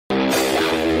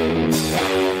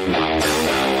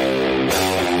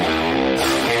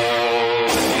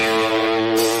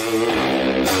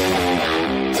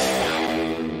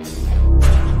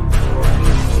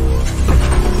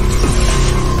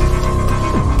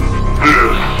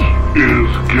is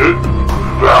Get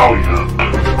Valiant.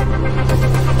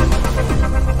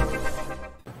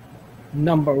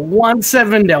 Number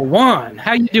 171.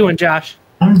 How you doing, Josh?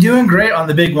 I'm doing great on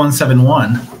the big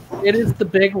 171. It is the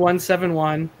big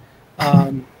 171.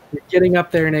 You're getting up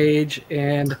there in age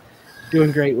and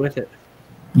doing great with it.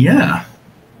 Yeah.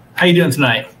 How you doing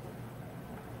tonight?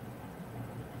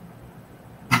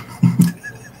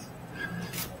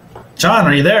 John,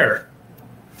 are you there?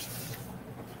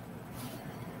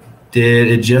 Did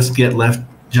it just get left,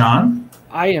 John?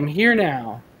 I am here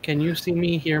now. Can you see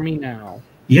me, hear me now?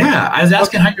 Yeah, I was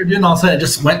asking how you're doing. All of a sudden, it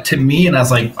just went to me, and I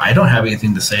was like, I don't have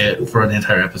anything to say it for the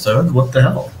entire episode. What the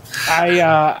hell?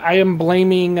 I am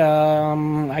blaming,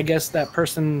 I guess, that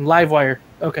person, Livewire.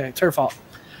 Okay, it's her fault.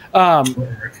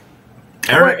 Eric.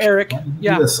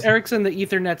 Yeah, Eric's in the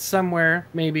Ethernet somewhere,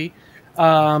 maybe.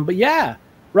 But yeah,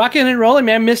 rocking and rolling,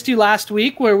 man. Missed you last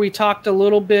week where we talked a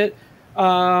little bit.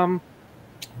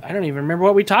 I don't even remember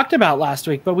what we talked about last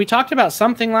week, but we talked about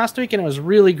something last week, and it was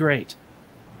really great.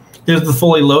 It was the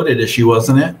Fully Loaded issue,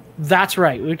 wasn't it? That's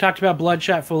right. We talked about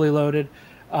Bloodshot Fully Loaded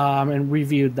and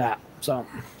reviewed that. So,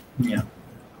 yeah.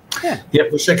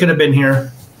 Yep, wish I could have been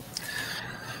here.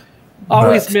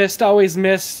 Always missed.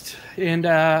 And,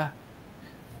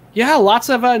 yeah,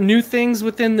 lots of new things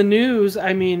within the news.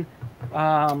 I mean,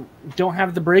 don't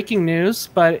have the breaking news,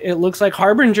 but it looks like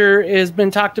Harbinger has been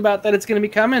talked about that it's going to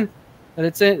be coming, that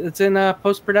it's in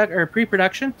post-production or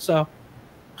pre-production. So,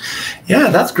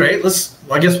 yeah, that's great.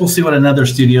 I guess we'll see what another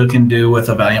studio can do with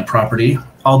a Valiant property.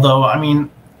 Although, I mean,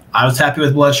 I was happy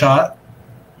with Bloodshot,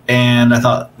 and I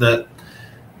thought that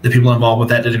the people involved with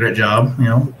that did a great job,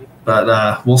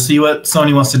 But we'll see what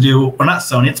Sony wants to do. Or not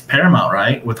Sony, it's Paramount,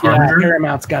 right? With Harbinger. Yeah,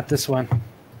 Paramount's got this one.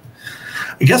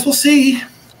 I guess we'll see.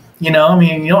 You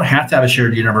don't have to have a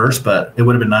shared universe, but it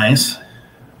would have been nice.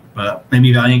 But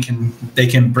maybe Valiant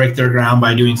can break their ground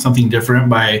by doing something different,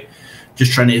 by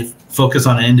just trying to focus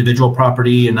on an individual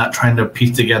property and not trying to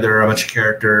piece together a bunch of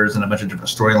characters and a bunch of different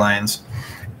storylines.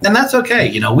 And that's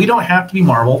okay. We don't have to be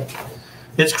Marvel.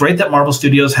 It's great that Marvel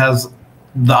Studios has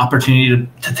the opportunity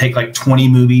to take like 20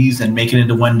 movies and make it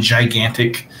into one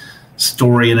gigantic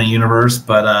story in a universe.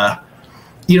 But,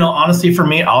 honestly, for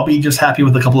me, I'll be just happy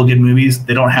with a couple of good movies.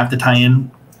 They don't have to tie in.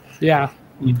 Yeah.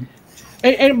 But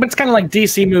it's kind of like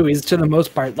DC movies to the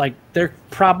most part. Like, they're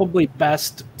probably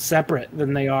best separate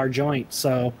than they are joint.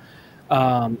 So,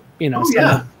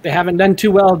 they haven't done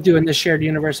too well doing this shared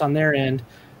universe on their end,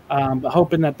 but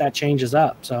hoping that changes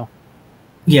up. So,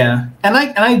 yeah, and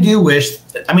I do wish.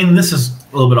 I mean, this is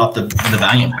a little bit off the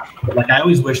Valiant, but like I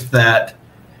always wish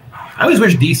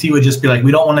DC would just be like,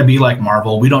 we don't want to be like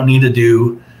Marvel. We don't need to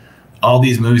do all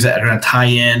these movies that are going to tie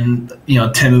in,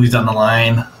 10 movies down the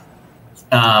line.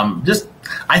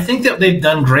 I think that they've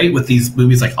done great with these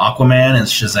movies like Aquaman and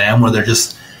Shazam, where they're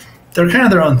kind of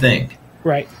their own thing.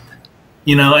 Right.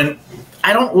 And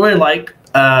I don't really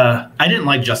I didn't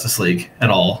like Justice League at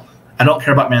all. I don't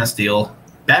care about Man of Steel.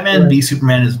 Batman v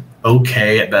Superman is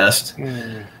okay at best.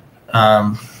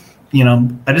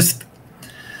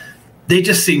 They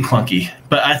just seem clunky.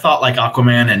 But I thought like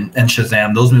Aquaman and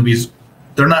Shazam, those movies,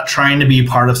 they're not trying to be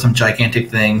part of some gigantic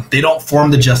thing. They don't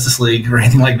form the Justice League or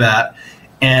anything like that.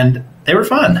 And they were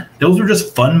fun. Those were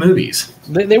just fun movies.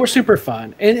 They were super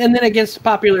fun. And then against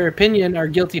popular opinion, our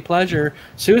guilty pleasure,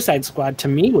 Suicide Squad, to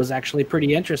me was actually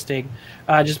pretty interesting,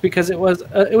 just because it was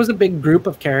a big group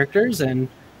of characters. And,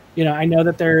 I know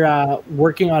that they're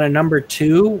working on a number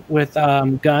 2 with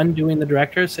Gunn doing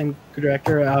the same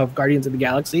director of Guardians of the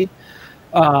Galaxy.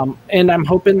 And I'm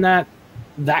hoping that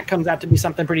comes out to be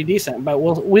something pretty decent. But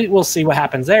we'll see what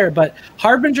happens there. But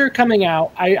Harbinger coming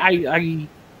out, I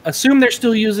assume they're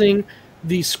still using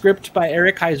the script by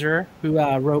Eric Heiser, who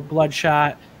wrote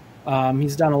Bloodshot.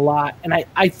 He's done a lot, and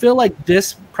I feel like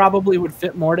this probably would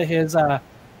fit more to his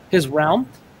realm,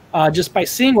 just by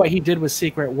seeing what he did with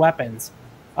Secret Weapons.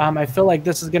 I feel like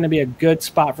this is going to be a good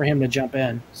spot for him to jump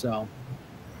in. So,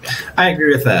 I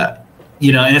agree with that.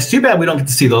 And it's too bad we don't get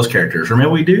to see those characters. Or maybe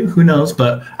we do. Who knows?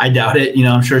 But I doubt it.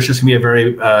 I'm sure it's just going to be a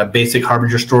very basic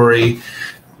Harbinger story,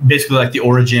 basically like the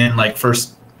origin, like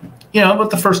first. What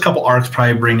the first couple arcs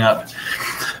probably bring up.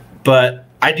 But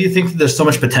I do think that there's so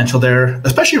much potential there,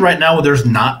 especially right now where there's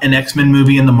not an X-Men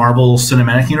movie in the Marvel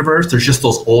Cinematic Universe. There's just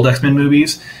those old X-Men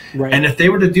movies. Right. And if they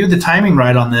were to do the timing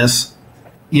right on this,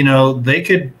 they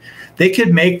could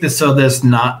make this so it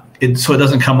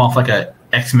doesn't come off like a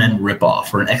X-Men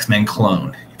ripoff or an X-Men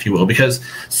clone, if you will. Because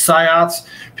Psiots,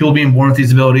 people being born with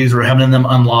these abilities or having them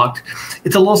unlocked,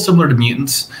 it's a little similar to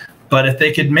mutants. But if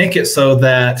they could make it so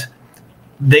that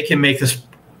they can make this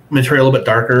material a little bit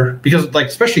darker, because like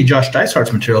especially Josh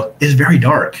Dysart's material is very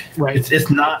dark. Right.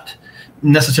 It's not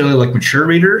necessarily like mature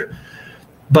reader,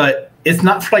 but it's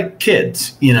not for like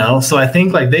kids, you know? So I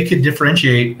think like they could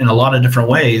differentiate in a lot of different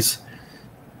ways.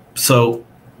 So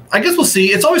I guess we'll see.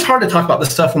 It's always hard to talk about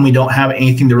this stuff when we don't have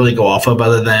anything to really go off of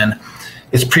other than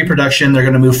it's pre-production. They're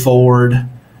going to move forward,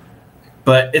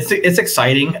 but it's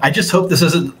exciting. I just hope this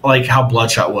isn't like how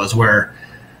Bloodshot was where,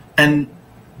 and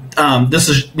this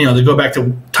is, you know, to go back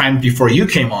to time before you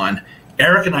came on,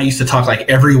 Eric and I used to talk like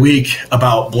every week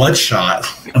about Bloodshot,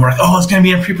 and we're like, oh, it's going to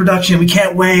be in pre-production. We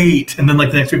can't wait. And then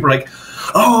like the next week we're like,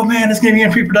 oh man, it's going to be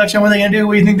in pre-production. What are they going to do?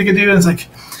 What do you think they could do? And it's like,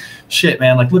 shit,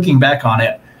 man, like looking back on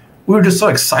it, we were just so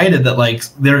excited that like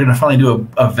they're going to finally do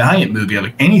a Valiant movie or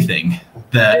like anything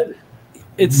that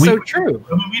so true.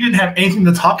 I mean, we didn't have anything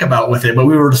to talk about with it, but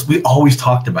we always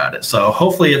talked about it. So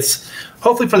hopefully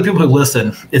for the people who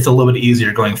listen, it's a little bit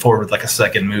easier going forward with like a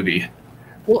second movie.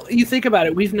 Well, you think about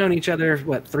it. We've known each other,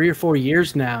 3 or 4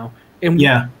 years now. And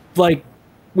yeah, like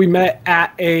we met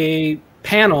at a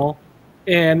panel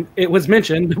and it was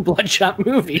mentioned the Bloodshot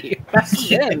movie back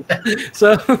then.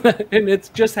 So, and it's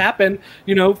just happened,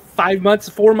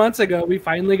 4 months ago, we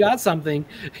finally got something.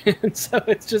 And so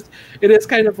it is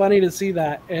kind of funny to see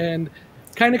that and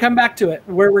kind of come back to it,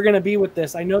 where we're going to be with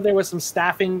this. I know there was some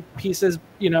staffing pieces,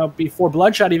 before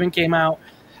Bloodshot even came out,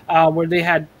 where they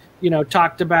had,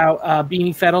 talked about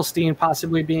Beanie Fedelstein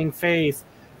possibly being Faith.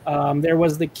 There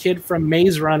was the kid from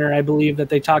Maze Runner, I believe, that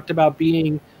they talked about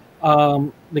being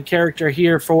the character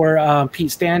here for Pete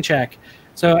Stanchek.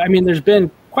 So, I mean, there's been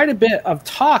quite a bit of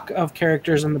talk of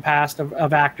characters in the past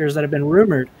of actors that have been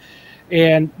rumored.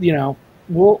 And,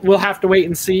 we'll have to wait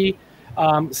and see.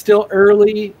 Still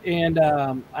early, and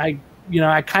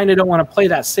I kind of don't want to play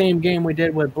that same game we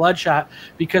did with Bloodshot,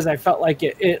 because I felt like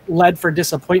it led for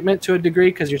disappointment to a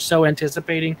degree, because you're so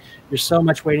anticipating, you're so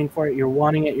much waiting for it, you're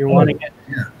wanting it.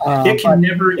 Yeah.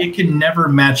 It can never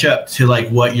match up to like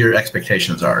what your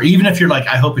expectations are. Even if you're like,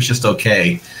 I hope it's just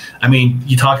okay. I mean,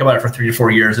 you talk about it for 3 to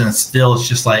 4 years, and it's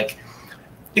just like,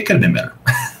 it could have been better,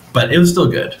 but it was still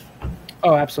good.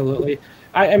 Oh, absolutely.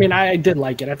 I mean, I did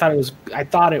like it. I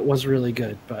thought it was really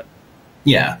good, but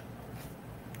yeah.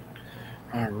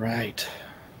 All right.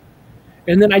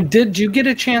 And then did you get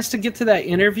a chance to get to that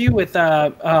interview with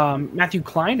Matthew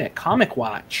Klein at Comic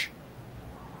Watch?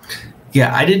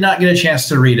 Yeah, I did not get a chance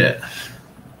to read it.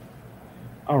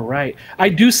 All right. I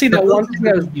do see that one thing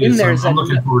that was in there. I'm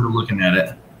looking forward to looking at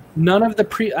it. None of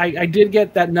the I did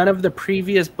get that none of the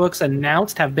previous books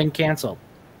announced have been canceled.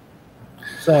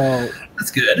 So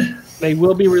that's good. They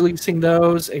will be releasing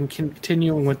those and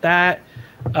continuing with that.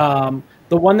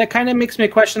 The one that kind of makes me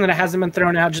question that it hasn't been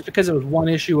thrown out just because it was one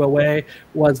issue away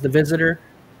was The Visitor.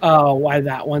 Why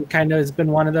that one kind of has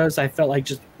been one of those. I felt like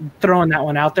just throwing that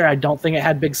one out there. I don't think it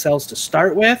had big sales to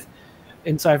start with.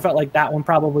 And so I felt like that one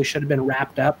probably should have been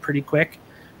wrapped up pretty quick.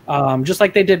 Just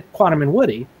like they did Quantum and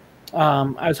Woody.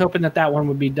 I was hoping that one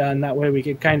would be done. That way we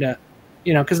could kind of,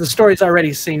 because the story's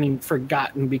already seeming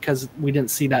forgotten because we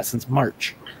didn't see that since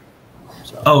March.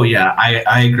 So. Oh, yeah,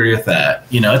 I agree with that.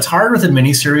 It's hard with a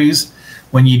miniseries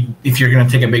if you're going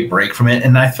to take a big break from it.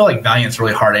 And I feel like Valiant's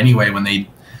really hard anyway when they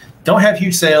don't have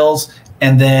huge sales.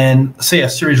 And then say a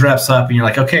series wraps up and you're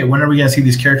like, okay, when are we going to see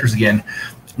these characters again?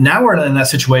 Now we're in that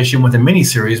situation with a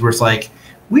miniseries where it's like,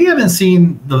 we haven't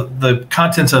seen the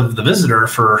contents of The Visitor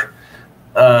for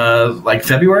like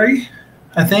February,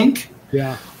 I think.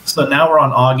 Yeah. So now we're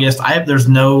on August. There's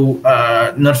no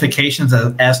notifications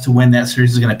as to when that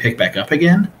series is going to pick back up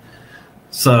again.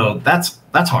 So that's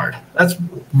hard. That's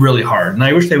really hard. And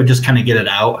I wish they would just kind of get it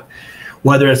out,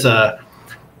 whether it's a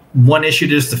one issue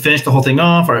just to finish the whole thing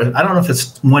off, or I don't know if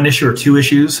it's one issue or 2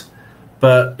 issues,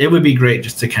 but it would be great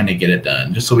just to kind of get it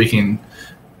done, just so we can.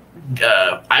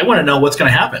 I want to know what's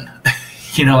going to happen.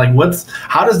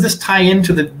 How does this tie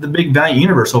into the big Valiant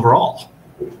universe overall?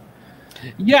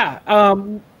 Yeah.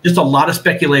 Just a lot of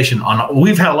speculation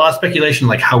we've had a lot of speculation,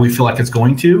 like how we feel like it's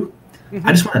going to. Mm-hmm.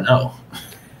 I just want to know.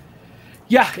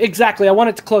 Yeah, exactly. I want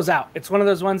it to close out. It's one of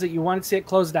those ones that you want to see it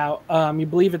closed out. You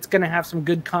believe it's going to have some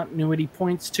good continuity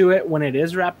points to it when it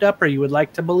is wrapped up, or you would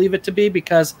like to believe it to be,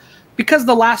 because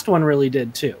the last one really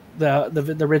did too,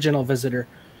 the original Visitor.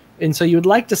 And so you would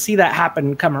like to see that happen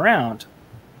and come around.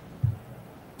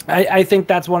 I think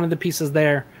that's one of the pieces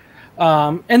there.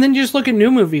 And then you just look at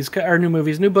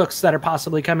new books that are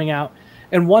possibly coming out.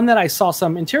 And one that I saw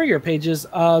some interior pages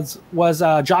was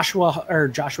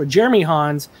Jeremy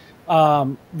Hahn's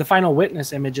The Final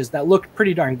Witness images that looked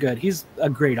pretty darn good. He's a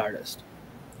great artist.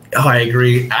 Oh, I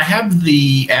agree. I have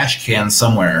the ash can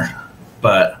somewhere,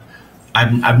 but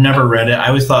I've never read it. I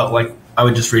always thought like I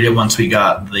would just read it once we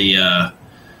got the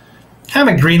kind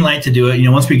of a green light to do it.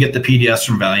 Once we get the PDFs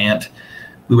from Valiant,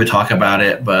 we would talk about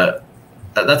it. But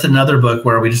that's another book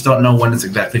where we just don't know when it's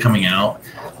exactly coming out.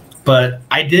 But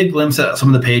I did glimpse at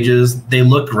some of the pages. They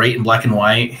look great in black and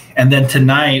white. And then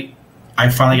tonight, I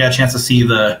finally got a chance to see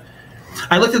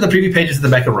I looked at the preview pages of the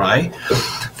Becca Rye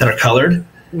that are colored.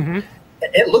 Mm-hmm.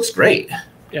 It looks great.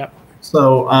 Yeah.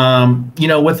 So, and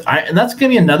that's going to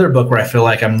be another book where I feel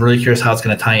like I'm really curious how it's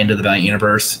going to tie into the Valiant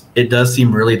universe. It does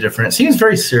seem really different. It seems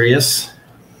very serious,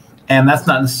 and that's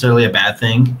not necessarily a bad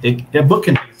thing. A book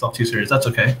can take itself too serious. That's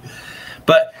okay.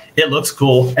 But it looks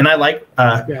cool, and I like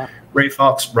Ray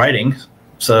Fawkes' writing,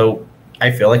 so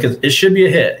I feel like it should be a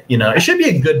hit. It should be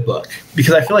a good book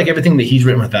because I feel like everything that he's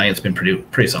written with Valiant's been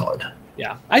pretty solid.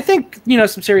 Yeah, I think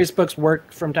some serious books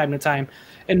work from time to time.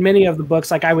 And many of the books,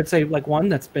 like I would say, like one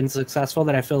that's been successful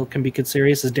that I feel can be considered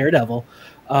serious is Daredevil,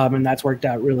 and that's worked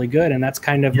out really good. And that's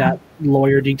kind of that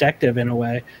lawyer detective in a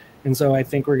way. And so I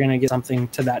think we're going to get something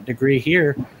to that degree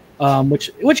here,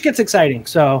 which gets exciting.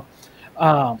 So,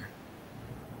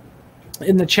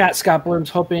 in the chat, Scott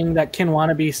Bloom's hoping that Ken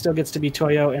Wannabe still gets to be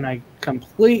Toyo, and I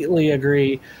completely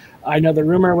agree. I know the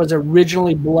rumor was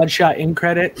originally Bloodshot in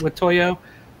credit with Toyo,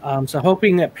 so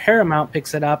hoping that Paramount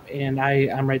picks it up, and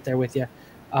I'm right there with you.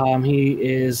 He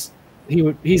is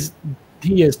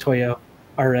Toyo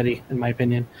already, in my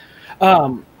opinion.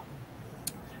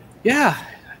 Yeah,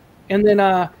 and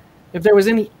then if there was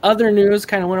any other news,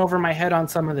 kind of went over my head on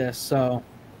some of this, so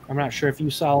I'm not sure if you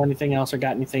saw anything else or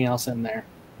got anything else in there.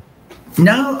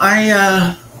 No,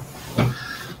 I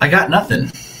got nothing.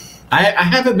 I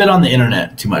haven't been on the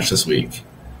internet too much this week.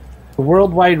 The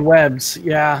World Wide Webs,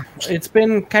 yeah, it's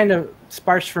been kind of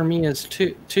sparse for me as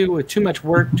with too much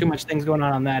work, too much things going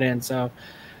on that end. So,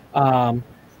 I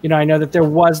know that there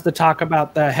was the talk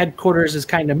about the headquarters is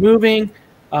kind of moving.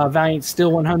 Valiant's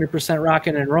still 100%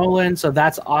 rocking and rolling, so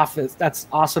that's off. That's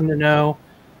awesome to know.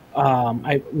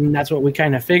 That's what we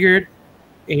kind of figured,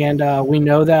 and we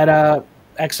know that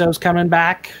EXO's coming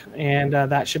back, and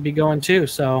that should be going too.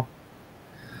 So,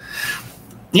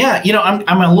 yeah,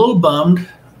 I'm a little bummed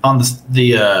on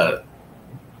the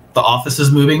office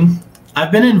is moving. I've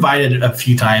been invited a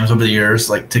few times over the years,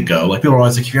 to go. People are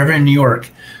always like, if you're ever in New York,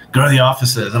 go to the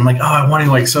offices. I'm like, oh, I want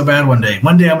to so bad one day.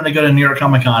 One day I'm going to go to New York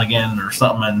Comic Con again or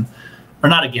something. Or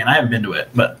not again. I haven't been to it,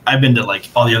 but I've been to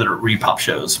all the other Repop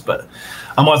shows. But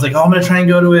I'm always like, oh, I'm going to try and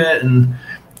go to it. And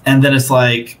then it's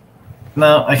like,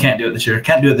 no, I can't do it this year.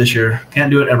 Can't do it this year. Can't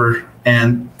do it ever.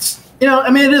 And,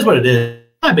 it is what it is.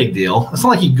 Not a big deal. It's not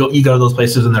like you go to those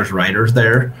places and there's writers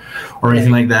there or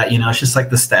anything like that. It's just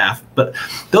the staff. But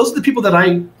those are the people that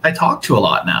I talk to a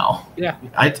lot now. Yeah.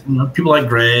 People like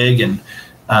Greg and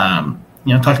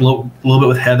talk a little bit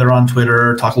with Heather on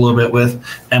Twitter. Talk a little bit with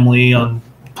Emily on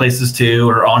places too,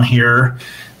 or on here.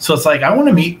 So it's I want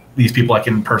to meet these people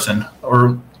in person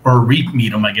or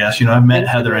re-meet them. I guess I've met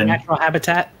Heather in Natural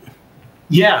Habitat.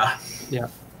 Yeah. Yeah.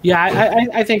 Yeah,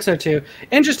 I think so too.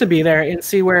 And just to be there and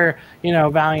see where,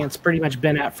 Valiant's pretty much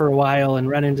been at for a while and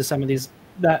run into some of these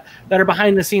that are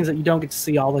behind the scenes that you don't get to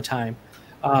see all the time.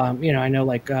 I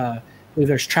know I believe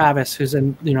there's Travis who's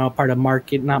in, part of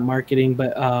not marketing,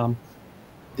 but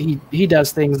he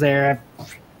does things there. I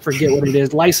forget what it is,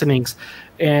 licensings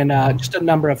and just a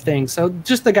number of things. So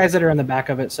just the guys that are in the back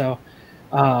of it. So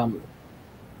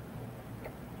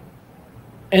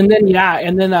And then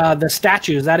the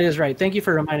statues. That is right. Thank you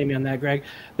for reminding me on that, Greg.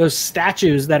 Those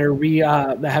statues that are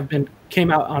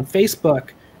came out on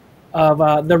Facebook of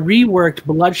the reworked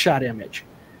Bloodshot image,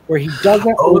 where he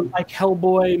doesn't look like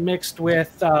Hellboy mixed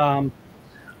with.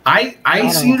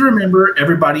 I seem to remember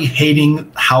everybody hating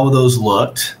how those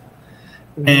looked,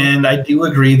 and I do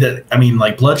agree that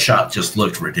Bloodshot just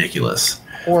looked ridiculous.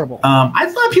 Horrible.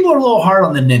 I thought people were a little hard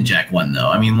on the Ninjak one,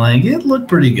 though. It looked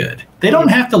pretty good. They don't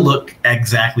have to look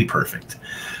exactly perfect.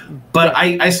 But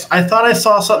I thought I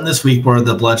saw something this week where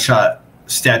the Bloodshot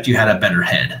statue had a better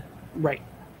head. Right.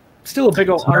 Still a big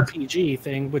old RPG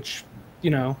thing, which,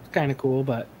 kind of cool,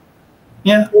 but...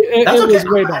 Yeah. It was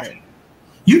way better.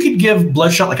 You could give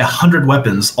Bloodshot 100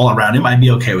 weapons all around him. I'd be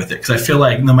okay with it, because I feel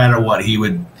like no matter what, he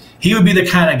would be the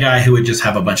kind of guy who would just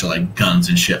have a bunch of guns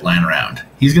and shit lying around.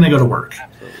 He's going to go to work.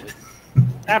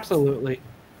 Absolutely.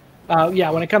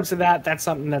 When it comes to that, that's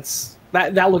something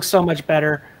that looks so much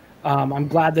better. I'm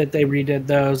glad that they redid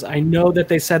those. I know that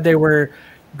they said they were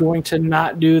going to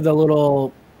not do the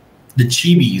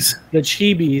chibis. The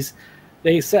chibis.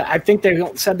 I think they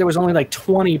said there was only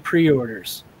 20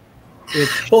 pre-orders.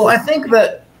 Well, I think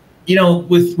that,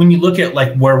 when you look at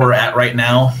where we're at right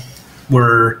now,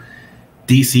 where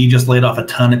DC just laid off a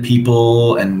ton of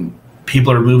people and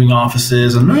people are moving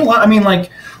offices and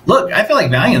look, I feel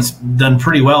like Valiant's done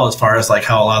pretty well as far as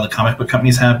how a lot of the comic book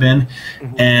companies have been,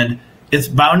 and it's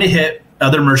bound to hit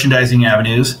other merchandising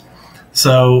avenues.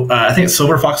 So I think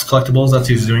Silver Fox Collectibles, that's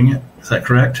who's doing it. Is that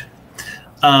correct?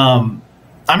 I'm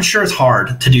sure it's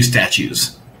hard to do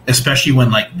statues, especially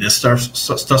when like this stuff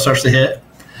starts to hit.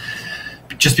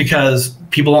 Just because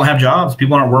people don't have jobs,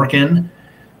 people aren't working.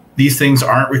 These things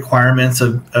aren't requirements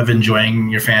of enjoying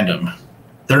your fandom.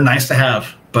 They're nice to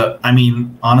have, but I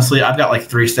mean, honestly, I've got like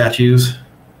 3 statues,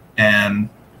 and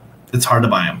it's hard to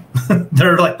buy them.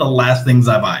 They're like the last things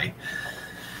I buy.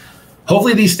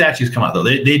 Hopefully these statues come out though.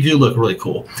 They do look really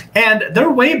cool, and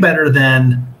they're way better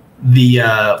than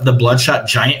the Bloodshot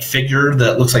giant figure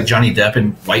that looks like Johnny Depp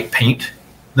in white paint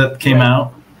that came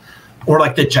out, or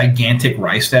like the gigantic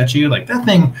Rice statue. Like that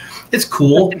thing, it's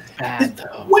cool. It's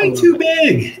way too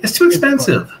big. It's too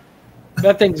expensive.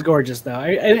 That thing's gorgeous though,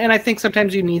 and I think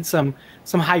sometimes you need some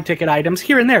high ticket items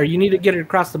here and there. You need to get it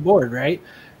across the board, right?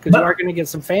 Because you are going to get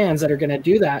some fans that are going to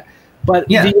do that. But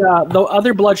the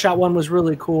other Bloodshot one was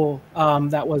really cool.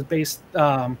 That was based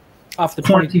off the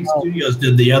Quarantine Studios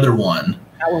did the other one.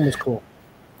 That one was cool.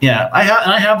 Yeah, I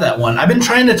have that one. I've been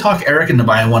trying to talk Eric into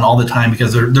buying one all the time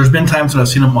because there's been times when I've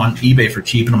seen them on eBay for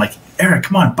cheap, and I'm like, Eric,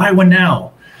 come on, buy one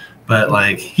now. But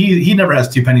like he never has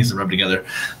 2 pennies to rub together,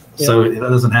 so that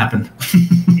doesn't happen.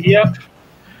 Yep.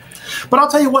 But I'll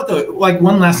tell you what, though, like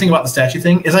one last thing about the statue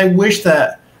thing is I wish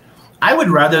that I would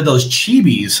rather those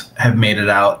chibis have made it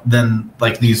out than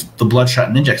like the Bloodshot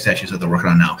Ninja statues that they're working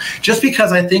on now. Just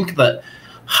because I think that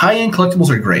high-end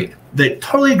collectibles are great. They're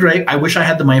totally great. I wish I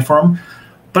had the money for them.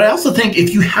 But I also think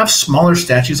if you have smaller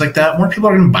statues like that, more people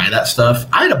are going to buy that stuff.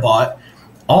 I'd have bought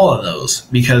all of those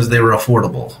because they were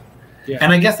affordable. Yeah.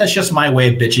 And I guess that's just my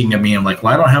way of bitching at me. I'm like,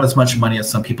 well, I don't have as much money as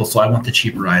some people, so I want the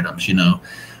cheaper items, you know.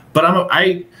 But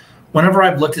whenever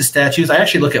I've looked at statues, I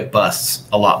actually look at busts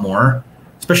a lot more,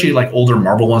 especially like older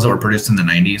marble ones that were produced in the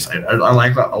 90s. I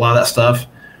like a lot of that stuff.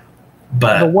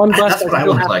 But the one bust I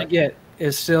still have to get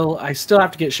is I still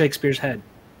have to get Shakespeare's head.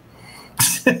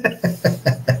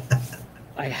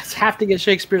 I have to get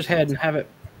Shakespeare's head and have it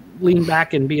lean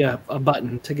back and be a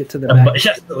button to get to the back.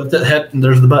 Yes, with the head, and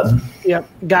there's the button. Yep,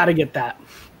 got to get that.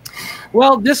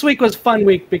 Well, this week was fun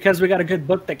week because we got a good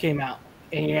book that came out,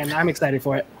 and I'm excited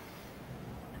for it.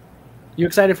 You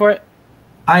excited for it?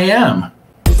 I am.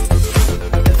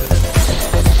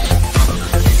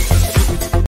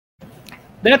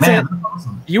 That's it. That's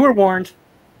awesome. You were warned.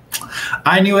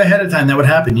 I knew ahead of time that would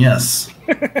happen, yes.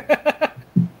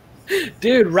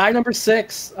 Dude, ride number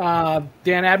 6. Dan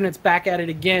Abnett's back at it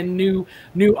again.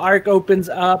 New arc opens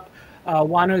up.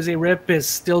 Juan Jose Rip is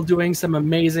still doing some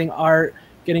amazing art,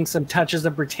 getting some touches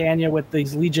of Britannia with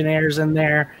these Legionnaires in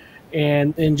there,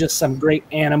 and just some great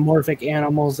anamorphic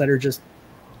animals that are just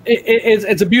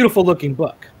it's a beautiful looking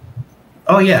book.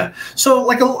 Oh yeah. So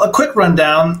like a quick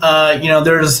rundown,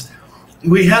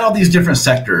 we had all these different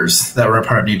sectors that were a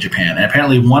part of New Japan, and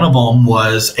apparently one of them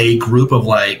was a group of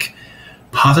like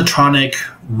positronic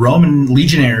Roman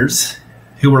legionnaires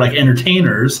who were like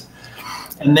entertainers,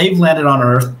 and they've landed on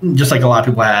Earth just like a lot of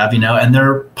people have, and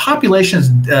their population is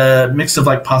mixed of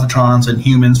like positrons and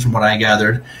humans from what I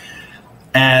gathered,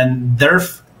 and they're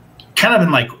kind of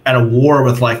in like at a war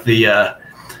with like the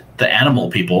animal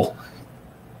people.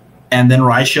 And then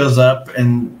Rai shows up,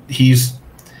 and he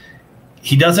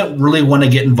doesn't really want to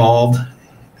get involved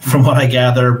from what I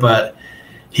gather, but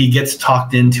he gets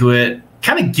talked into it,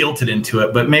 kind of guilted into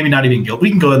it, but maybe not even guilt. We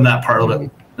can go in that part of it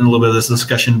in a little bit of this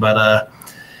discussion, but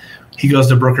he goes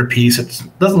to broker peace. It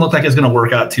doesn't look like it's going to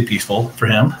work out too peaceful for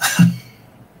him.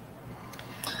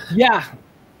 Yeah,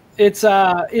 it's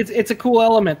a cool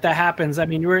element that happens. I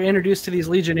mean, you were introduced to these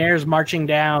Legionnaires marching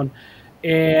down,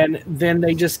 and then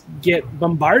they just get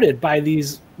bombarded by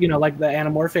these, like the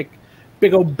anamorphic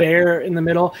big old bear in the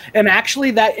middle. And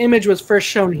actually, that image was first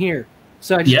shown here.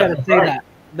 So I just got to say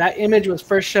that image was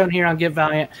first shown here on Get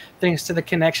Valiant, thanks to the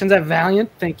connections at Valiant.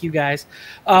 Thank you guys.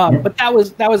 But that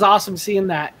was awesome seeing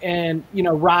that. And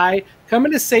Rai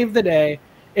coming to save the day.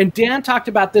 And Dan talked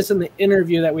about this in the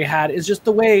interview that we had, is just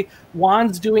the way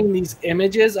Juan's doing these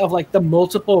images of like the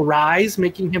multiple Rais,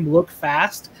 making him look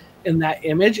fast in that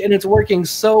image, and it's working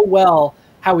so well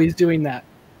how he's doing that.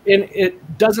 And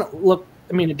it doesn't look,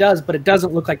 I mean it does, but it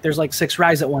doesn't look like there's like 6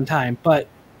 Rais at one time, but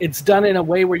it's done in a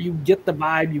way where you get the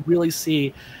vibe, you really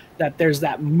see that there's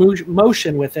that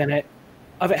motion within it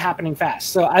of it happening fast.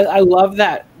 So I love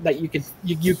that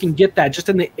you can get that just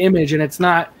in the image, and it's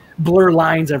not blur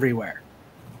lines everywhere.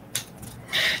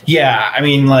 Yeah, I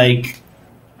mean, like,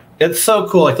 it's so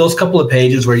cool. Like those couple of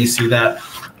pages where you see that.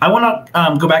 I want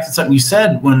to go back to something you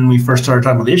said when we first started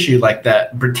talking about the issue, like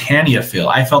that Britannia feel.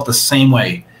 I felt the same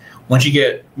way. Once you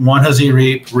get Juan Jose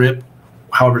Rip,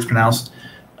 however it's pronounced,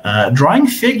 drawing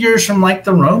figures from like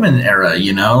the Roman era,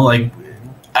 like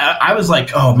I was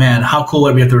like, oh man, how cool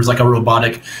would it be if there was like a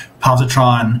robotic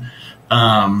positron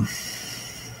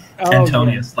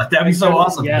Antonius? Like that'd be so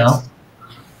awesome, you know?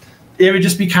 It would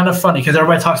just be kind of funny because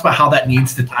everybody talks about how that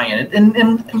needs to tie in,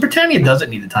 and Britannia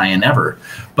doesn't need to tie in ever.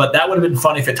 But that would have been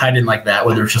funny if it tied in like that,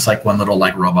 where there's just like one little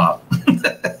like robot.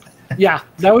 Yeah,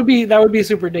 that would be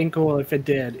super dang cool if it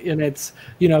did. And it's,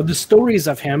 you know, the stories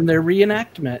of him, their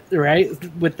reenactment, right?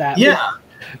 With that,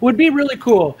 would be really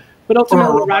cool. But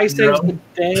ultimately, Rai saves the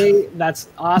day. That's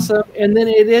awesome. And then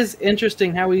it is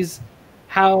interesting how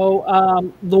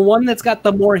the one that's got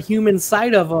the more human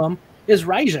side of him is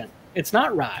Raijin. It's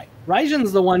not Rai.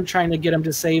 Raijin's the one trying to get him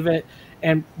to save it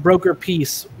and broker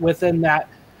peace within that.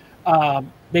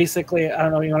 Basically, I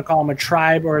don't know if you want to call them a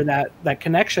tribe or that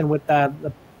connection with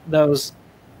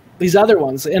these other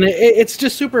ones. And it's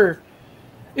just super.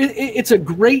 It's a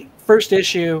great first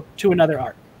issue to another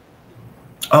arc.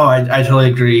 Oh, I totally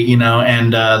agree. You know,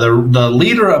 and the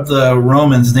leader of the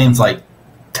Romans' his name's like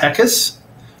Techus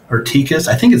or Ticus.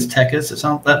 I think it's Techus. It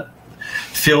sounds that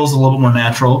feels a little bit more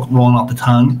natural, rolling off the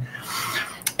tongue.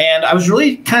 And I was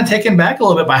really kind of taken back a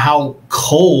little bit by how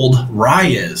cold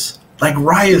Rai is. Like,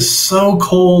 Rai is so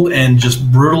cold and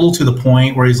just brutal to the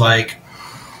point where he's like,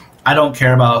 I don't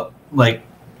care about, like,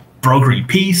 brokering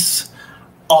peace.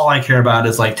 All I care about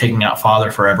is, like, taking out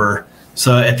Father forever.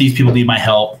 So if these people need my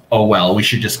help, oh, well, we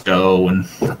should just go. And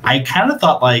I kind of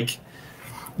thought, like,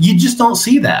 you just don't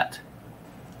see that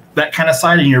kind of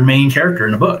side in your main character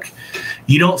in the book.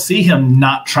 You don't see him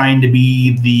not trying to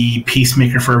be the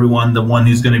peacemaker for everyone, the one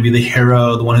who's going to be the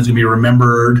hero, the one who's going to be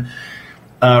remembered.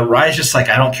 Rai's just like,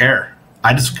 I don't care.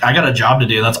 I got a job to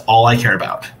do. That's all I care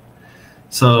about.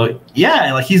 So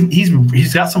yeah, like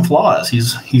he's got some flaws.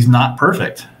 He's not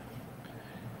perfect.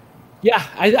 Yeah,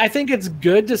 I think it's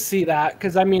good to see that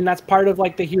because I mean that's part of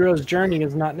like the hero's journey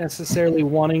is not necessarily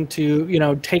wanting to, you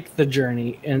know, take the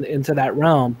journey into that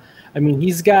realm. I mean,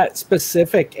 he's got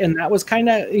specific, and that was kind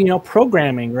of, you know,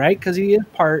 programming, right? Because he is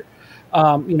part,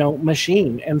 you know,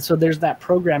 machine, and so there's that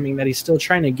programming that he's still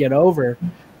trying to get over.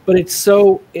 But it's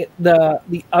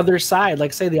the other side,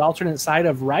 like say the alternate side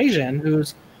of Raijin,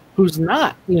 who's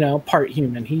not, you know, part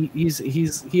human. He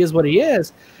is what he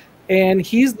is, and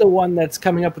he's the one that's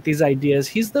coming up with these ideas.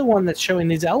 He's the one that's showing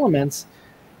these elements,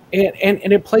 and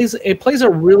it plays a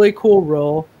really cool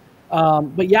role.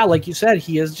 But yeah, like you said,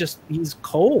 he's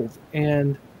cold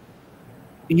and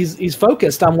he's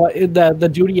focused on what the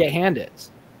duty at hand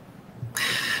is.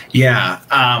 Yeah.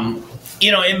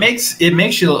 You know, it makes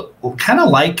you kind of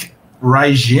like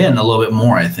Raijin a little bit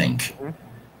more, I think,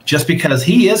 just because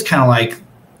he is kind of like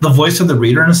the voice of the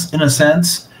reader in a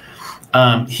sense.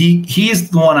 He's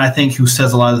the one I think who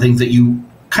says a lot of things that you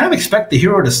kind of expect the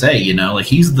hero to say, you know, like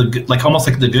he's almost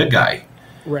like the good guy.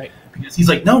 Right. Because he's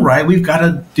like, no, Rai, we've got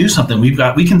to do something. We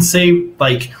can save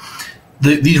like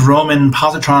these Roman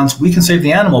positrons. We can save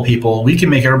the animal people. We can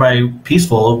make everybody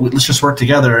peaceful. Let's just work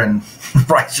together. And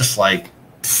Rai's just like,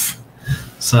 pfft.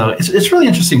 So it's really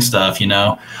interesting stuff, you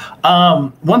know.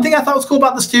 One thing I thought was cool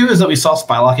about this too is that we saw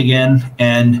Spylock again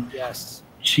and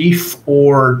Chief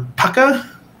Ortaka,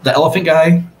 the elephant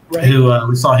guy, who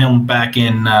we saw him back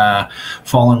in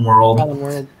Fallen World. Fallen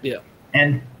World, yeah.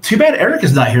 And too bad Eric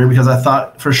is not here because I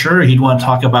thought for sure he'd want to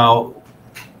talk about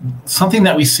something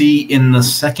that we see in the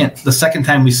second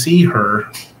time we see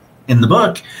her in the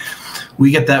book. We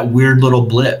get that weird little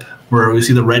blip where we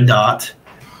see the red dot,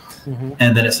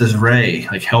 and then it says Ray,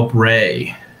 like help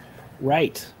Ray.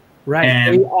 Right.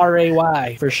 And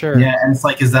Ray for sure. Yeah, and it's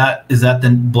like, is that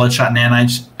the Bloodshot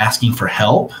Nanites asking for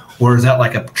help, or is that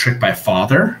like a trick by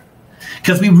Father?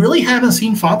 Because we really haven't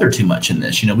seen Father too much in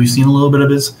this. You know, we've seen a little bit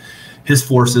of his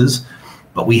forces,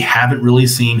 but we haven't really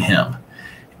seen him.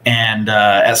 And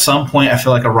at some point, I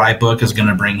feel like a Rai book is going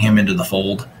to bring him into the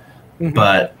fold.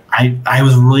 But I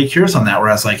was really curious on that, where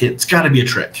I was like, it's got to be a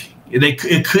trick.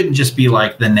 It couldn't just be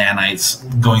like the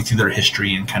Nanites going through their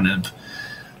history and kind of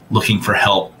looking for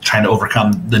help, trying to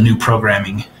overcome the new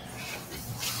programming.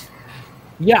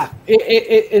 Yeah,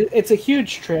 it's a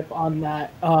huge trip on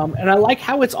that, and I like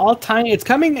how it's all tying. It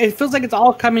feels like it's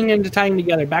all coming into tying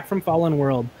together, back from Fallen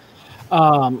World,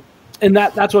 and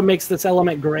that's what makes this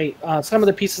element great. Some of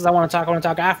the pieces I want to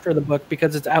talk after the book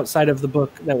because it's outside of the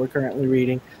book that we're currently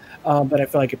reading, but I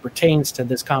feel like it pertains to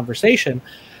this conversation.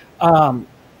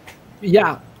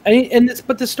 Yeah,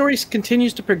 but the story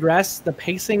continues to progress. The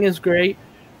pacing is great.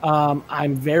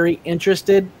 I'm very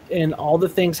interested in all the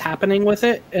things happening with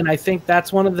it, and I think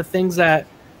that's one of the things that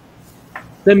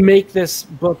make this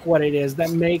book what it is,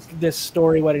 that make this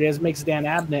story what it is, makes Dan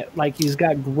Abnett, like, he's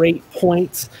got great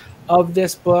points of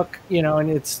this book, you know, and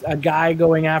it's a guy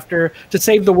going after to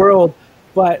save the world,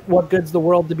 but what good's the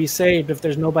world to be saved if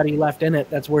there's nobody left in it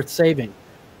that's worth saving?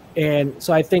 And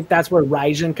so I think that's where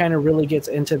Raijin kind of really gets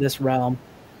into this realm.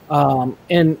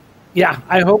 And yeah,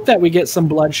 I hope that we get some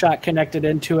Bloodshot connected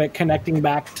into it, connecting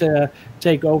back to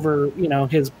take over,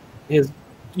 his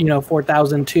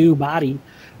 4002 body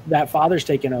that Father's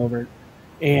taken over,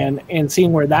 and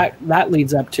seeing where that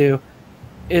leads up to.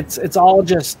 It's all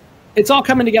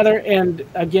coming together. And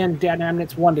again, Dan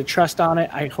Abnett's one to trust on it.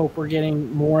 I hope we're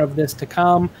getting more of this to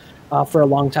come for a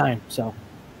long time. So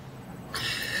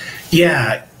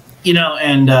yeah,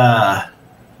 and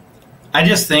I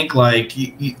just think like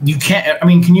you can't. I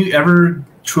mean, can you ever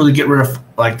truly get rid of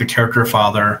like the character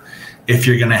Father if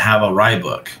you're going to have a Rai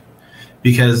book?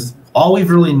 Because all we've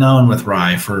really known with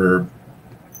Rai for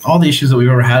all the issues that we've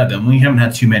ever had of him, we haven't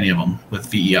had too many of them with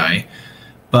VEI,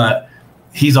 but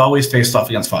he's always faced off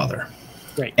against Father.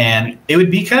 Right. And it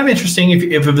would be kind of interesting if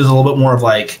it was a little bit more of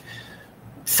like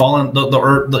fallen the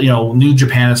earth, New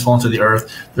Japan has fallen to the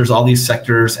earth. There's all these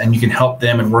sectors and you can help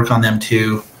them and work on them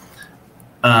too.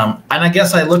 And I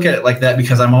guess I look at it like that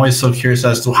because I'm always so curious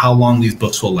as to how long these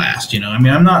books will last. I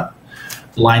mean, I'm not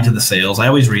blind to the sales. I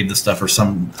always read this stuff for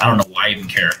I don't know why I even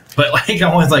care. But like,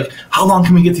 I'm always like, how long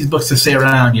can we get these books to stay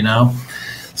around,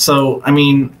 So, I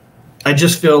mean, I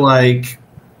just feel like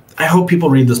I hope people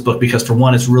read this book because for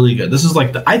one, it's really good. This is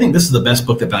like, I think this is the best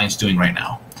book that Valiant's doing right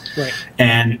now. Right.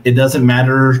 And it doesn't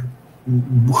matter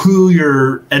who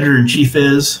your editor-in-chief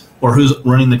is or who's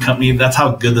running the company. That's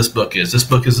how good this book is. This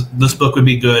book would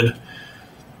be good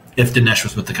if Dinesh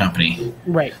was with the company.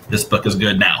 Right. This book is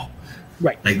good now.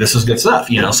 Right. Like, this is good stuff,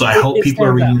 So I hope people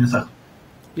are reading this stuff.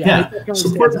 Yeah.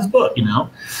 Support this book,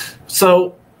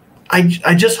 So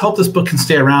I just hope this book can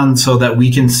stay around so that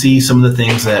we can see some of the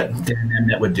things that Dan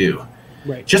Abnett would do.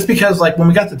 Right. Just because, like, when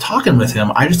we got to talking with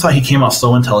him, I just thought he came out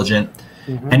so intelligent.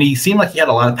 Mm-hmm. And he seemed like he had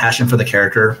a lot of passion for the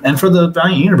character and for the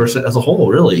Valiant universe as a whole,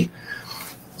 really.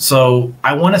 So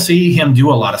I want to see him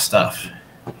do a lot of stuff,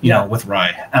 with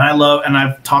Rai. And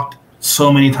I've talked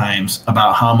so many times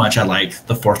about how much I like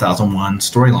the 4001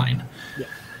 storyline. Yeah.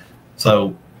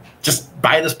 So just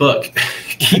buy this book.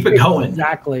 Keep it going.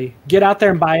 Exactly. Get out there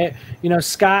and buy it.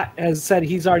 Scott has said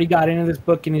he's already got into this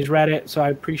book and he's read it, so I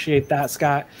appreciate that,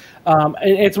 Scott. And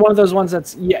it's one of those ones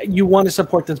that's, you want to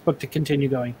support this book to continue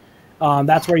going.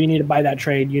 That's where you need to buy that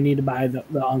trade. You need to buy the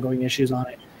ongoing issues on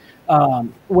it.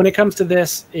 When it comes to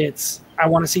this, I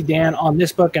want to see Dan on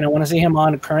this book, and I want to see him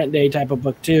on a current day type of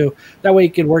book too. That way he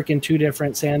could work in two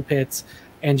different sand pits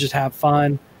and just have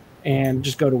fun and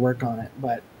just go to work on it.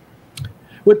 But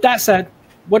with that said,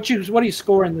 what do you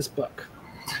score in this book?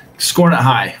 Scoring it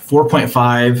high,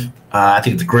 4.5. I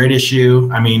think it's a great issue.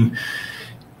 I mean,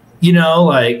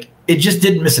 like, it just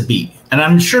didn't miss a beat. And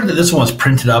I'm sure that this one was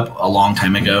printed up a long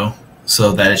time ago,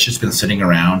 so that it's just been sitting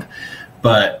around.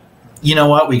 But you know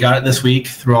what? We got it this week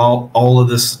through all of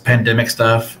this pandemic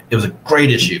stuff. It was a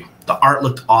great issue. The art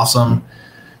looked awesome.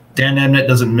 Dan Abnett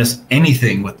doesn't miss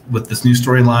anything with this new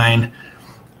storyline.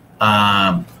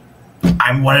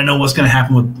 I want to know what's going to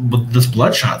happen with this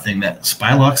Bloodshot thing that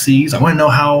Spylock sees. I want to know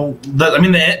how.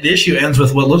 The issue ends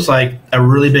with what looks like a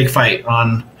really big fight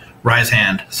on Rai's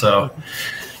hand. So,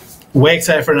 way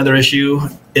excited for another issue.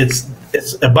 It's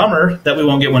a bummer that we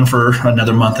won't get one for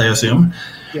another month, I assume.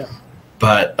 Yeah.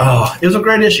 But it was a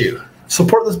great issue.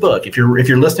 Support this book if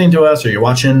you're listening to us or you're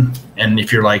watching, and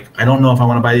if you're like, I don't know if I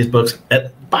want to buy these books.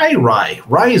 Buy Rai.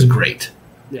 Rai is great.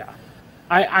 Yeah,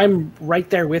 I'm right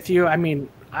there with you. I mean,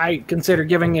 I consider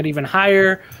giving it even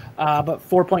higher, but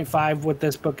 4.5 with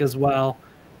this book as well.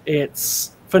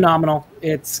 It's phenomenal.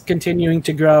 It's continuing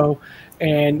to grow,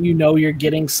 and you're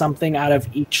getting something out of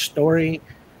each story.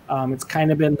 It's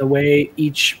kind of been the way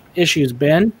each issue's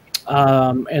been,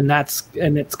 and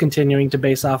it's continuing to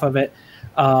base off of it.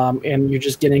 And you're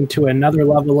just getting to another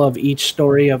level of each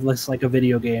story of this, like a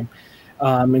video game,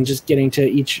 and just getting to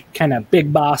each kind of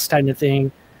big boss kind of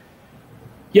thing.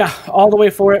 Yeah, all the way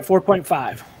for it,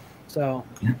 4.5. So,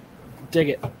 dig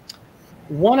it.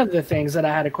 One of the things that I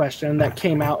had a question that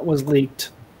came out was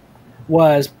leaked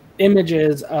was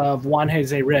images of Juan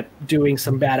Jose Rip doing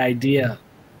some Bad Idea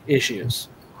issues.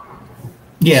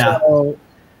 Yeah. So,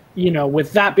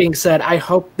 with that being said, I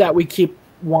hope that we keep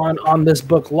Juan on this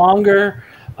book longer.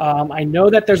 I know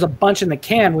that there's a bunch in the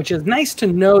can, which is nice to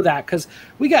know that because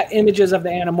we got images of the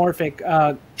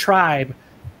Anamorphic tribe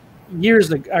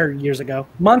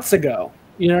months ago.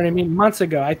 You know what I mean? Months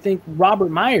ago. I think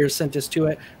Robert Myers sent us to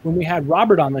it when we had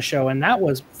Robert on the show, and that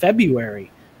was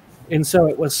February. And so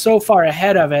it was so far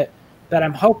ahead of it that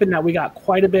I'm hoping that we got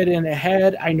quite a bit in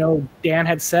ahead. I know Dan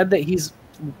had said that he's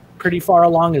pretty far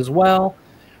along as well.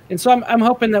 And so I'm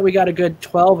hoping that we got a good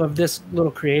 12 of this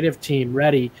little creative team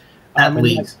ready At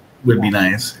least would be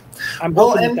nice. I'm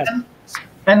Well, hoping that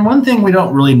and one thing we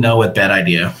don't really know with Bad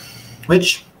Idea,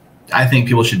 which I think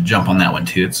people should jump on that one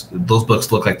too. Those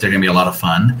books look like they're going to be a lot of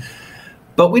fun,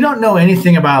 but we don't know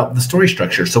anything about the story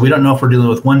structure. So we don't know if we're dealing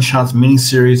with one-shots,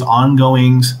 miniseries,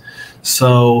 ongoings.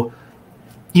 So,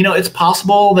 it's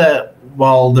possible that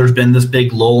while there's been this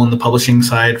big lull in the publishing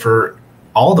side for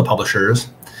all the publishers,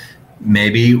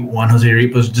 maybe Juan Jose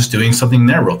Reap was just doing something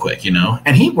there real quick,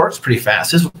 and he works pretty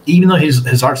fast. Even though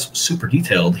his art's super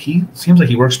detailed, he seems like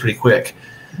he works pretty quick.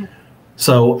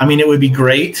 So, it would be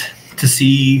great to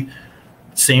see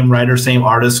same writer, same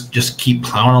artist just keep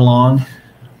plowing along.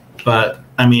 But,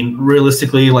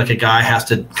 realistically, like a guy has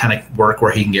to kind of work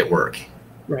where he can get work.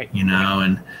 Right.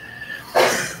 And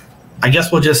I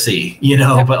guess we'll just see,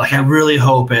 but I really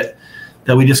hope that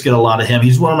we just get a lot of him.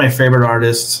 He's one of my favorite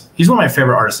artists. He's one of my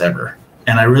favorite artists ever.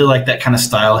 And I really like that kind of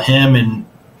style. Him and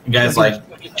guys like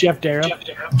Jeff Darrow.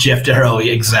 Jeff Darrow,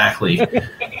 exactly.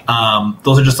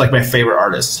 Those are just like my favorite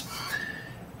artists.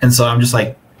 And so I'm just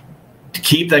like,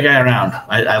 keep that guy around.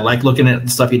 I like looking at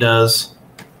the stuff he does.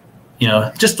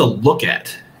 Just to look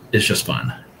at is just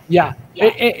fun. Yeah.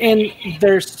 And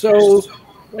they're so,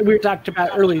 we were talking about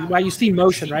earlier, why you see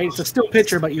motion, right? It's a still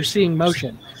picture, but you're seeing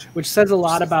motion, which says a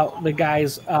lot about the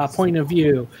guy's point of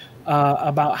view,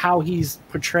 about how he's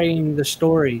portraying the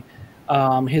story,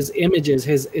 his images,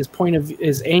 his point of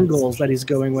his angles that he's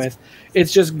going with.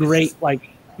 It's just great,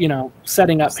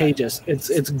 setting up pages.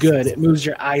 It's good. It moves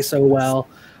your eye so well.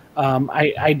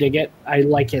 I dig it. I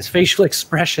like his facial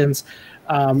expressions.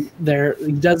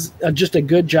 He does just a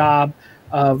good job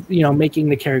of making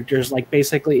the characters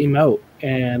basically emote,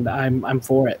 and I'm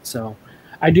for it. So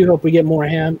I do hope we get more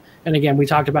of him. And again, we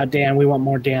talked about Dan. We want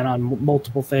more Dan on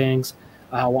multiple things.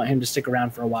 I want him to stick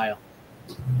around for a while.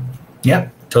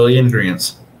 Yep, totally in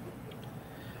agreement.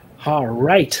 All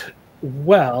right.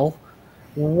 Well,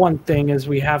 one thing is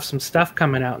we have some stuff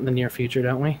coming out in the near future,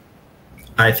 don't we?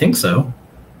 I think so.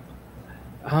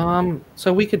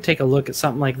 So we could take a look at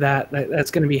something like that. That's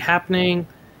going to be happening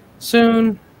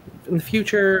soon, in the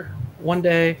future, one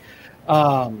day.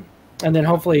 And then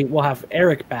hopefully we'll have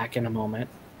Eric back in a moment.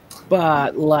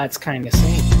 But let's kind of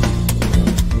see.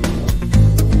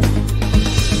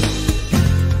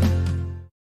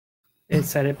 It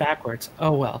said it backwards.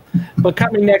 Oh, well. But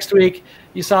coming next week,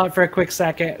 you saw it for a quick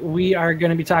second, we are going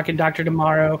to be talking Dr.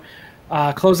 Tomorrow,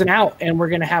 closing out. And we're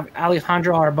going to have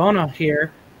Alejandro Arbona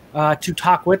here to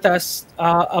talk with us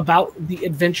about the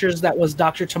adventures that was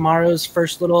Dr. Tomorrow's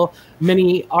first little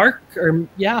mini arc.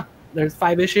 There's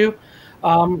 5-issue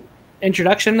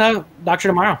introduction to Dr.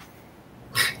 Tomorrow.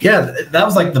 Yeah, that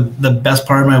was like the best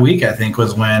part of my week, I think,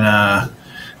 was when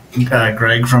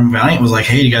Greg from Valiant was like,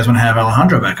 hey, you guys want to have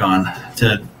Alejandro back on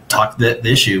to talk the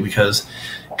issue, because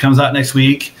it comes out next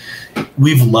week.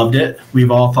 We've loved it.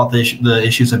 We've all thought the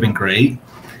issues have been great.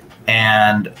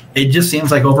 And it just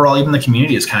seems like overall, even the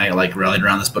community is kind of rallied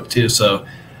around this book too. So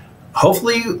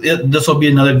hopefully this will be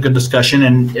another good discussion.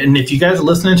 And if you guys are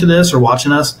listening to this or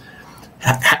watching us,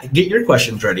 get your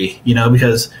questions ready,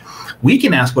 because we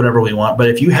can ask whatever we want. But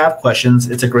if you have questions,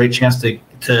 it's a great chance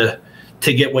to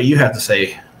get what you have to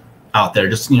say out there.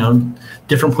 Just,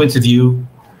 different points of view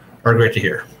are great to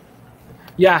hear.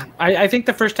 Yeah, I think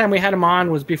the first time we had him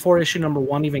on was before issue number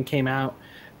 1 even came out.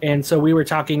 And so we were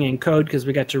talking in code because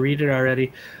we got to read it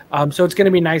already. So it's going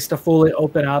to be nice to fully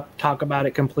open up, talk about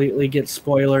it completely, get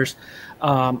spoilers.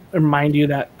 Remind you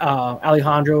that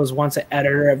Alejandro was once an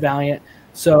editor at Valiant.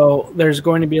 So there's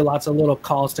going to be lots of little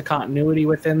calls to continuity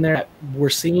within there that we're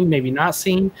seeing, maybe not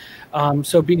seeing.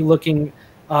 So be looking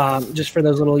just for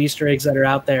those little Easter eggs that are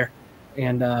out there.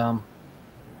 And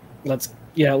let's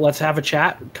have a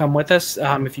chat. Come with us.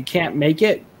 If you can't make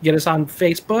it, get us on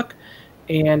Facebook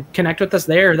and connect with us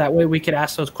there. That way we could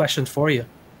ask those questions for you.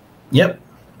 Yep,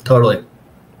 totally.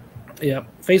 Yep.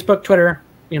 Facebook, Twitter,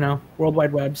 World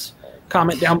Wide Webs.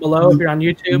 Comment down below if you're on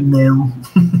YouTube. Mail.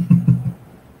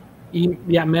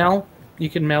 You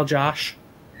can mail Josh.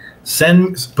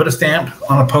 Put a stamp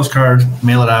on a postcard,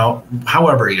 mail it out.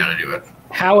 However you got to do it.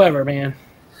 However, man.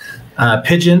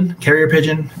 Pigeon, carrier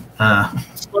pigeon.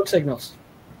 Smoke signals.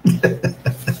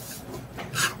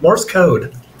 Morse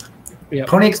code. Yep.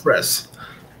 Pony Express.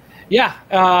 Yeah.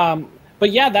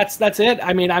 But yeah, that's it.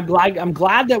 I mean, I'm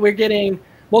glad that we're getting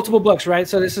multiple books, right?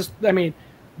 So this is,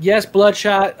 yes,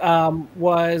 Bloodshot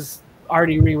was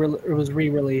already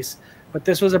re-released, but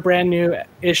this was a brand new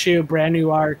issue, brand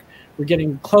new arc. We're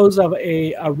getting close of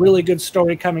a really good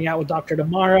story coming out with Dr.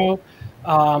 Tomorrow.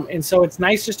 And so it's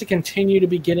nice just to continue to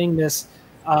be getting this,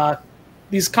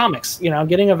 these comics,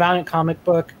 getting a Valiant comic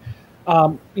book,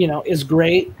 is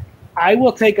great. I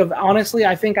will take honestly,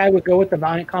 I think I would go with the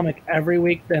Valiant comic every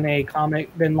week than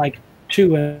like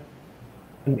 2 a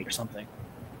week or something.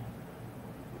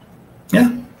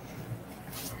 Yeah.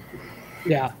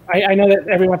 Yeah, I know that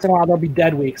every once in a while there'll be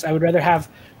dead weeks. I would rather have,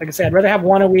 like I said, I'd rather have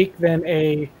one a week than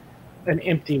an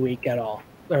empty week at all.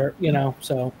 Or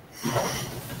so.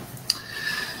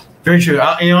 Very true.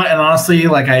 And honestly,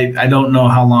 like I don't know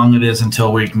how long it is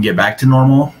until we can get back to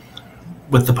normal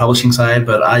with the publishing side,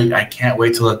 but I can't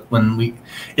wait till when we.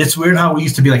 It's weird how we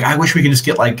used to be like, I wish we could just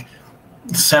get like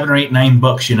 7 or 8, 9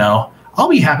 books. I'll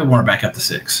be happy when we're back up to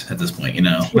 6 at this point.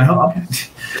 It's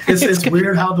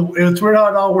weird how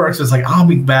it all works. It's like I'll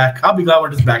be back. I'll be glad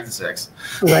we're just back to 6.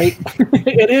 Right.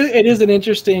 It is an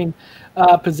interesting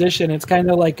position. It's kind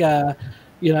of like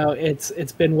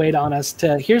it's been weighed on us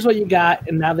to here's what you got,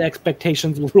 and now the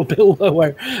expectation's a little bit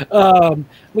lower.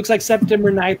 Looks like September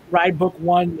 9th, Ride Book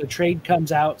 1, the trade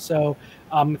comes out. So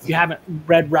if you haven't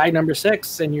read Ride number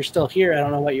 6 and you're still here, I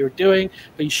don't know what you were doing,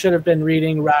 but you should have been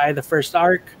reading Ride the first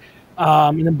arc.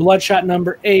 And then Bloodshot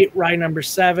number 8, Ride number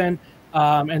 7,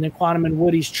 and then Quantum and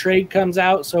Woody's trade comes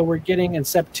out. So we're getting in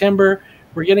September,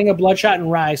 we're getting a Bloodshot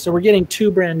and Rye. So we're getting 2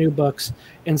 brand new books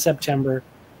in September.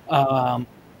 And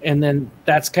then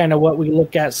that's kind of what we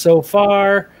look at so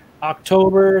far.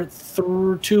 October,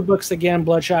 through 2 books again,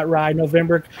 Bloodshot, Rye.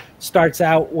 November starts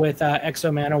out with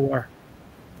Exo Manowar.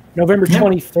 November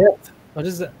 25th. What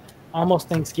is it? Almost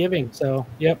Thanksgiving. So,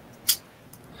 yep.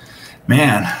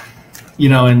 Man.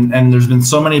 And there's been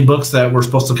so many books that were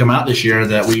supposed to come out this year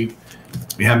that we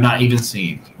have not even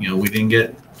seen. We didn't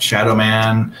get Shadow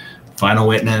Man, Final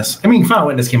Witness. I mean, Final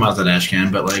Witness came out as a dash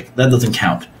can, but like that doesn't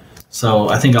count. So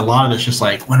I think a lot of it's just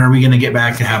like, when are we going to get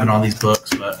back to having all these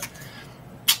books? But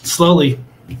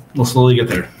we'll slowly get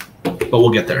there. But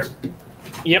we'll get there.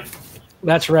 Yep,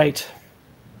 that's right.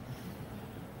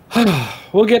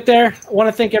 We'll get there. I want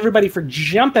to thank everybody for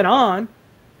jumping on.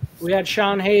 We had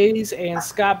Sean Hayes and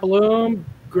Scott Bloom,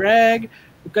 Greg.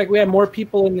 Looked like we had more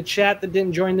people in the chat that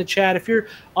didn't join the chat. If you're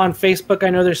on Facebook,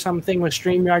 I know there's something with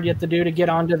StreamYard you have to do to get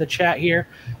onto the chat here.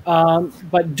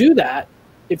 But do that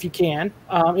if you can.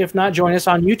 If not, join us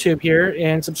on YouTube here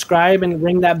and subscribe and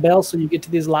ring that bell so you get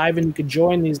to these live and you can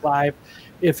join these live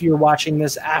if you're watching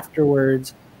this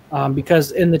afterwards.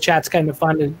 Because in the chat's kind of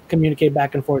fun to communicate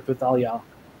back and forth with all y'all.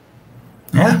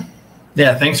 Yeah.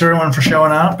 Thanks everyone for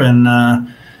showing up, and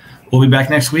we'll be back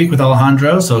next week with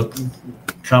Alejandro. So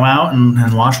come out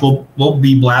and watch. We'll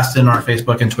be blasting our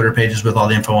Facebook and Twitter pages with all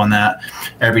the info on that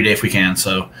every day if we can.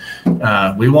 So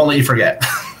we won't let you forget.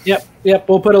 Yep.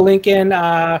 We'll put a link in.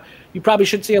 You probably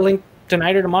should see a link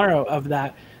tonight or tomorrow of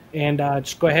that, and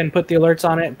just go ahead and put the alerts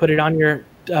on it and put it on your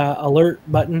alert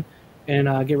button,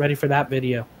 and get ready for that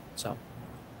video. So.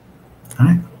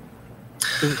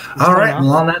 All right.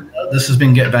 Well, on that note, this has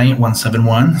been Get Valiant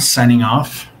 171 signing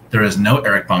off. There is no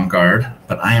Eric Baumgard,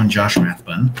 but I am Josh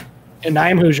Rathbun. And I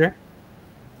am Hoosier.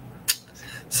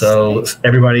 So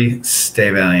everybody stay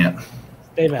valiant.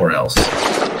 Stay valiant. Or else.